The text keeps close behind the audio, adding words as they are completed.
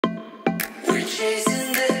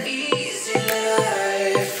chasing the easy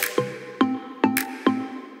life.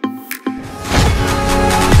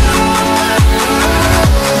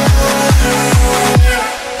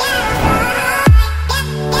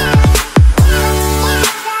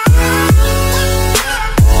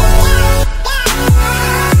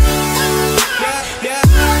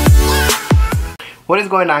 What is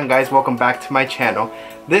going on, guys? Welcome back to my channel.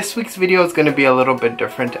 This week's video is going to be a little bit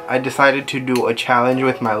different. I decided to do a challenge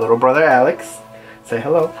with my little brother Alex. Say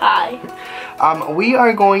hello. Hi. We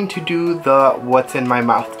are going to do the what's in my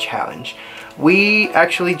mouth challenge. We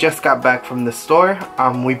actually just got back from the store.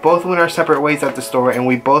 We both went our separate ways at the store and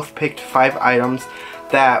we both picked 5 items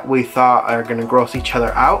that we thought are going to gross each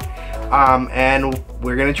other out. And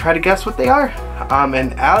we're going to try to guess what they are.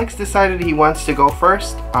 And Alex decided he wants to go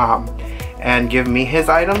first. And give me his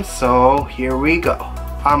items, so here we go.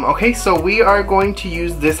 Okay, so we are going to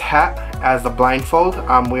use this hat as a blindfold.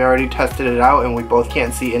 We already tested it out and we both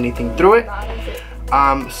can't see anything through it.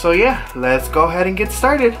 So yeah, let's go ahead and get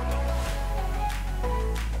started.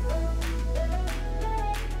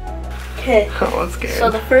 Okay. Oh, I'm scared. So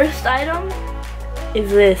the first item is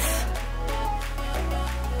this.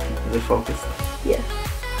 Is it focused? Yeah.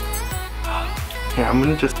 Yeah, I'm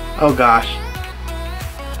gonna just, oh gosh.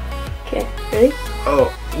 Okay, ready?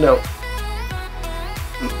 Oh, no.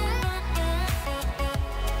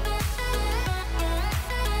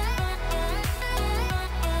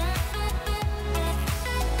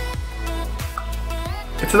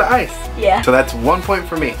 It's the ice. Yeah. So that's 1 point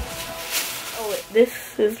for me. Oh wait,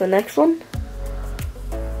 this is the next one.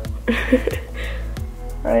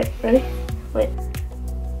 Alright, ready? Wait.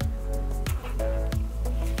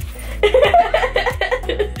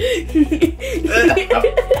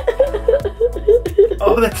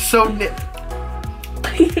 Oh, that's so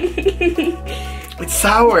it's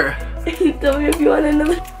sour. Tell me if you want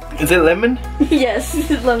another. Is it lemon? Yes,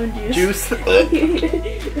 it's lemon juice.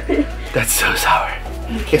 That's so sour.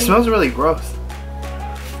 Okay. It smells really gross.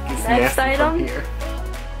 It's Next nasty item. from here.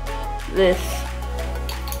 This.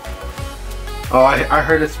 Oh, I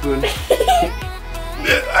heard a spoon.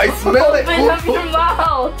 I smell it. Open up your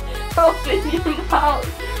mouth. Open your mouth.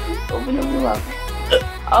 Open up your mouth.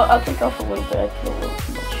 I'll take off a little bit. I feel a little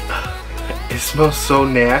too much. It smells so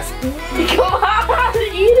nasty. Come on,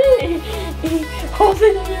 eat it.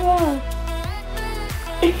 Open up your mouth.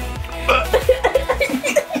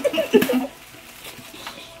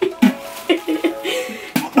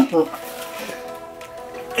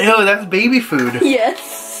 Ew, that's baby food.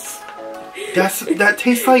 Yes. That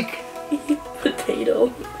tastes like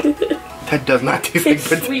Potato. that does not taste like It's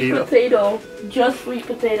potato. sweet potato. Just sweet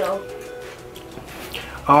potato.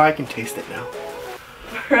 Oh, I can taste it now.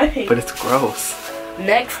 Right. But it's gross.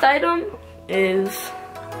 Next item is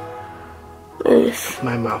this.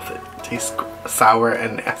 My mouth, it tastes sour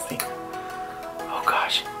and nasty. Oh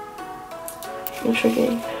gosh. I'm sure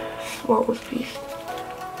getting smallest piece.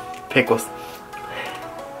 Pickles.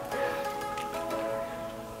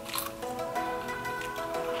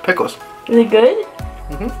 Pickles. Is it good?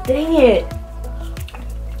 Mm-hmm. Dang it.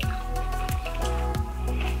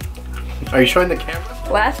 Are you showing the camera?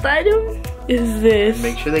 Last item is this.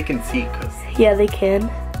 Make sure they can see, cause Yeah, they can.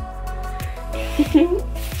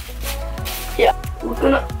 Yeah. We're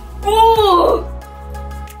gonna. Oh!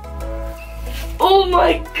 Oh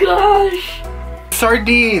my gosh!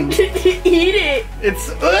 sardines. Eat it.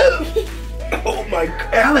 It's oh my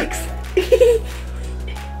god, Alex.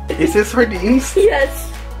 Is this sardines? Yes.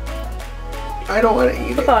 I don't want to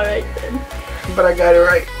eat it. Alright then. But I got it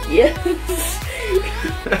right. Yes.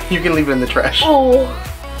 You can leave it in the trash. Oh.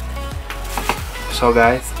 So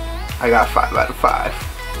guys, I got 5 out of 5.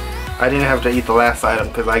 I didn't have to eat the last item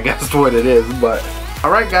because I guessed what it is, but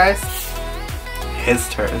alright guys. His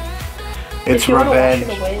turn. It's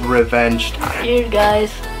revenge time. Here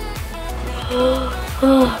guys.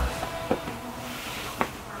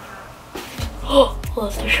 Oh,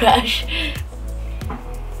 that's the trash.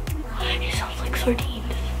 It sounds like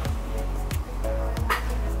sardines.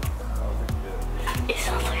 It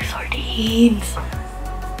sounds like sardines.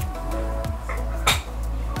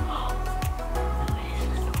 What is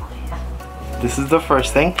the noise? This is the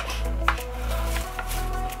first thing.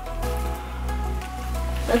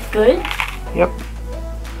 That's good. Yep.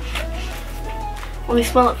 Let me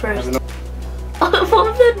smell it first. What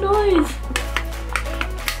was that noise?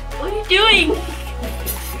 What are you doing?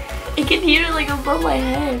 I can hear it like above my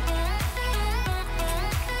head.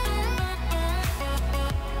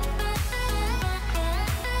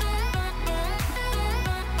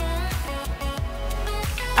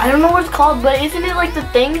 I don't know what it's called, but isn't it like the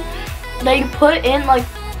thing that you put in, like,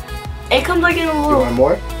 it comes like in a little... You want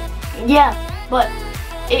more? Yeah, but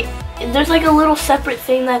there's like a little separate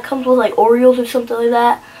thing that comes with like Oreos or something like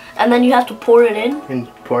that, and then you have to pour it in. And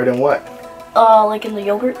pour it in what? Like in the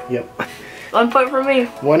yogurt. Yep. 1 point for me.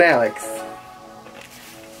 1 Alex.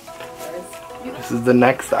 This is the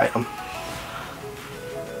next item.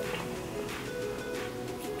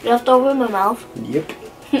 You have to open my mouth? Yep.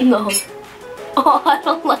 No. Oh, I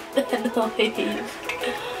don't like that noise.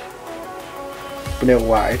 Open it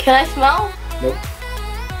wide. Can I smell? Nope.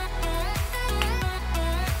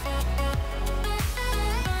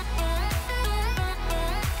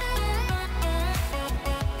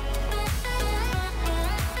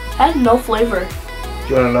 It has no flavor. Do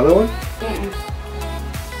you want another one? Mm-mm.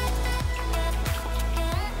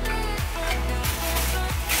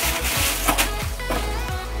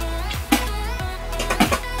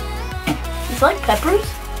 It's like peppers?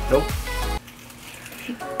 Nope.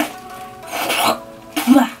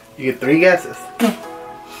 You get 3 guesses.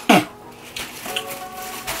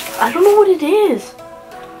 I don't know what it is.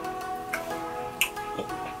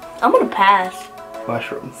 I'm gonna pass.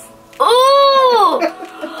 Mushrooms. Oh!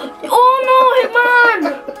 Oh no, Hitman!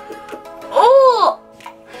 Oh!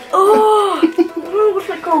 Oh! What's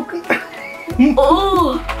that Coke?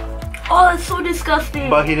 Oh! Oh, it's so disgusting.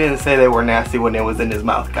 But he didn't say they were nasty when it was in his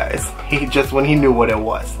mouth, guys. He just when he knew what it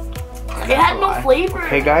was. It had no flavor.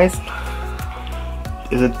 Okay, guys.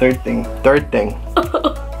 Is it third thing? Third thing.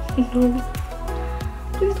 No.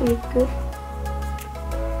 Please don't make good.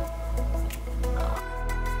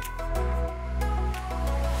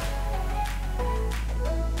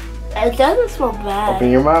 It doesn't smell bad.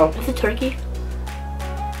 Open your mouth. Is it turkey?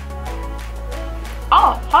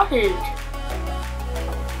 Oh, sausage.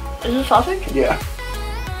 Is it sausage? Yeah.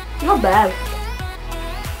 Not bad.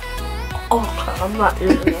 Oh, I'm not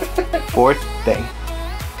using it. Fourth thing.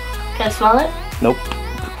 Can I smell it? Nope.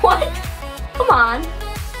 What? Come on.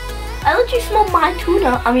 I let you smell my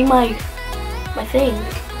tuna. I mean my thing.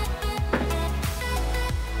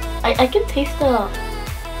 I can taste the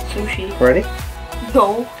sushi. Ready?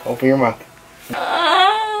 No. Open your mouth.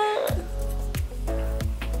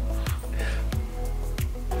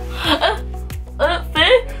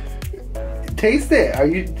 Fish? Taste it. Are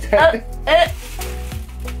you?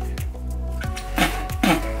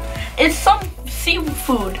 It's some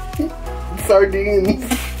seafood. Sardines.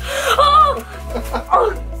 Oh!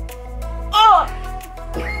 Oh! Oh!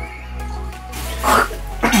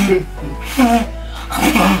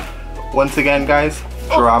 Once again, guys,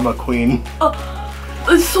 drama queen.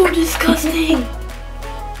 It's so disgusting.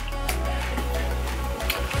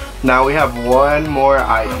 Now we have one more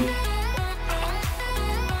item.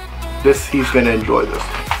 He's gonna enjoy this.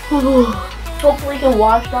 Hopefully he can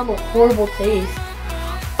wash down the horrible taste.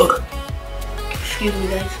 Excuse me,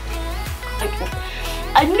 guys.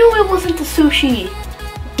 I knew it wasn't the sushi.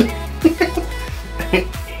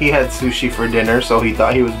 He had sushi for dinner, so he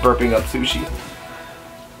thought he was burping up sushi.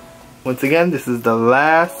 Once again, this is the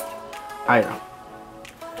last item.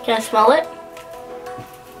 Can I smell it?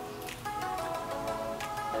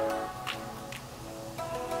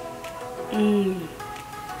 Mmm.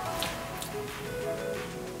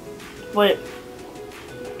 Wait.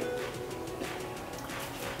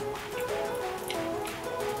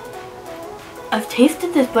 I've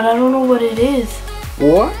tasted this, but I don't know what it is.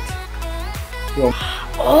 What? Yo,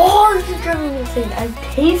 Oh, this is driving me insane. I've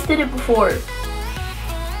tasted it before.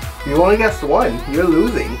 you only guessed one. You're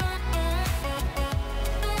losing.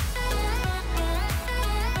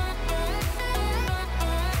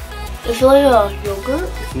 It's like a yogurt.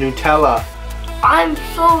 It's Nutella. I'm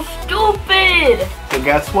so stupid. So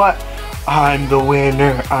guess what? I'm the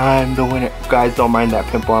winner. I'm the winner. Guys, don't mind that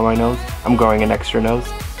pimple on my nose. I'm growing an extra nose.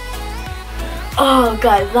 Oh,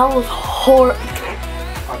 guys, that was horrible.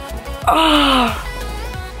 Oh,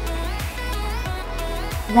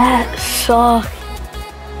 that sucked.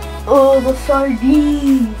 Oh, the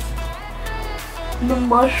sardines. The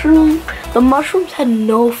mushroom. The mushrooms had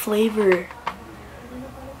no flavor.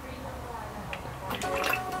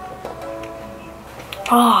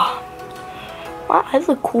 Oh, my eyes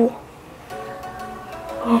look cool.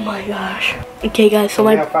 Oh my gosh. Okay, guys, so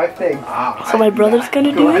We my have 5 things. so my brother's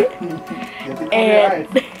gonna do it, and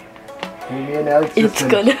Me and Alex it's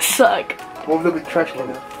gonna suck. Move the trash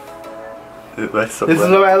can. That's so This is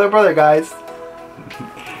funny. my other brother, guys.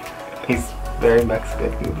 He's very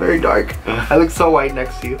Mexican. He's very dark. I look so white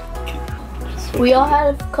next to you. We all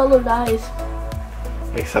have colored eyes.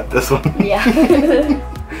 Except this one. Yeah.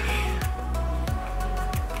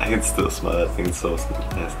 I can still smell that thing. It's so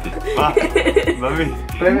nasty. Ah, mami.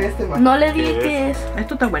 Pruebe este, man. No le digas.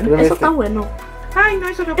 Esto está bueno. Pero Eso este. está bueno. Hi,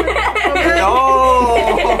 nice to meet you. No!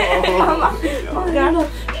 Oh god,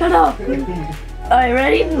 shut up. Alright,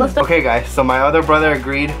 ready? Let's start. Okay guys, so my other brother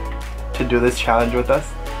agreed to do this challenge with us.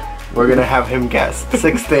 We're gonna have him guess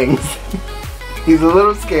 6 things. He's a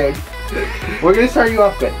little scared. We're gonna start you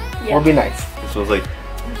off good. Yeah. We'll be nice. It smells like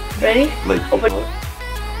Ready? Open.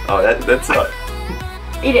 Oh, that's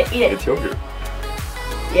Eat it, eat it. it's yogurt.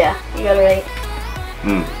 Yeah, you got it right.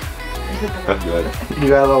 Mmm. That's good. You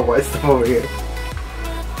got a little white stuff over here.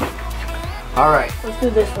 Alright, Let's do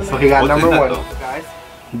this one. so he got What's number in that, 1. though? Guys,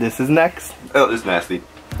 this is next. Oh, this is nasty.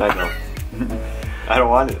 I know. I don't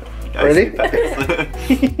want it. I Ready?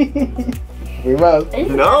 see We must. It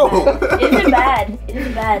isn't No. bad. It isn't bad. It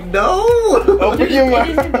isn't bad. No! Open your It mouth.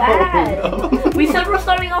 isn't bad. We said we're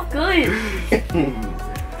starting off good.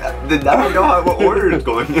 Then now I know what order it's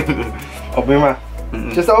going in. Open your mouth.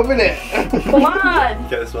 Just open it. Come on.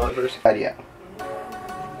 Can I smell it first? Yeah.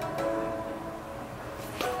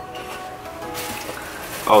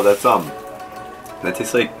 Oh, that's that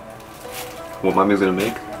tastes like what mommy's gonna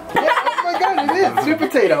make. Oh my god, it is sweet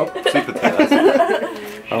potato. Sweet potatoes.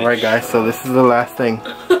 Alright guys, so this is the last thing.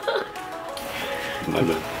 My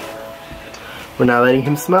bad. We're not letting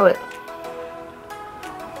him smell it.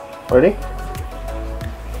 Ready?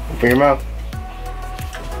 Open your mouth.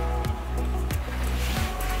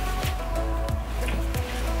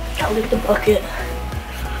 I'll leave the bucket.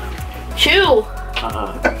 Chew.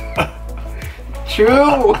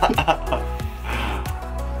 Chew!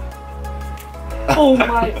 Oh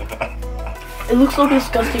my. It looks so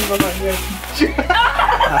disgusting from my here.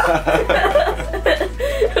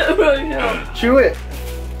 Bro, no. Chew it.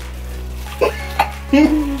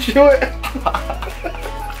 Chew it.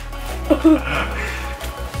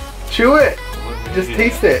 Chew it. Just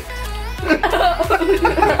taste it.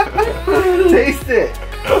 Taste it.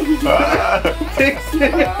 Taste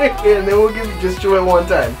it. And then we'll give you, just chew it 1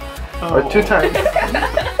 time. Or 2 times.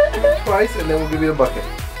 Twice, and then we'll give you the bucket.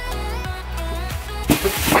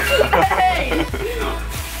 Hey.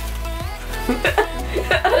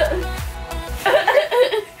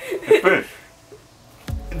 Fish.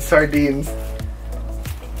 It's sardines.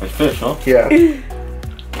 It's fish, huh? Yeah.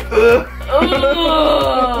 Ugh.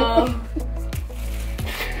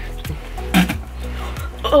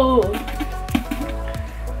 Oh.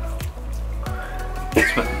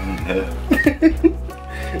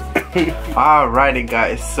 Alrighty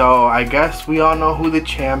guys, so I guess we all know who the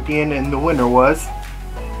champion and the winner was.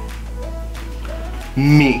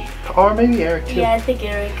 Me. Or maybe Eric too. Yeah, I think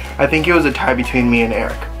Eric. I think it was a tie between me and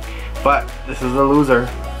Eric. But this is a loser.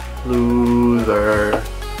 Loser.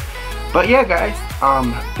 But yeah guys,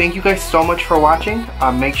 thank you guys so much for watching.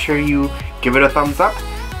 Make sure you give it a thumbs up.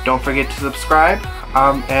 Don't forget to subscribe.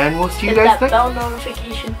 And we'll see you Hit guys that next. bell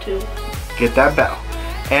notification too. Get that bell.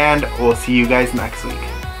 And we'll see you guys next week.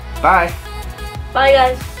 Bye. Bye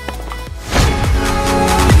guys.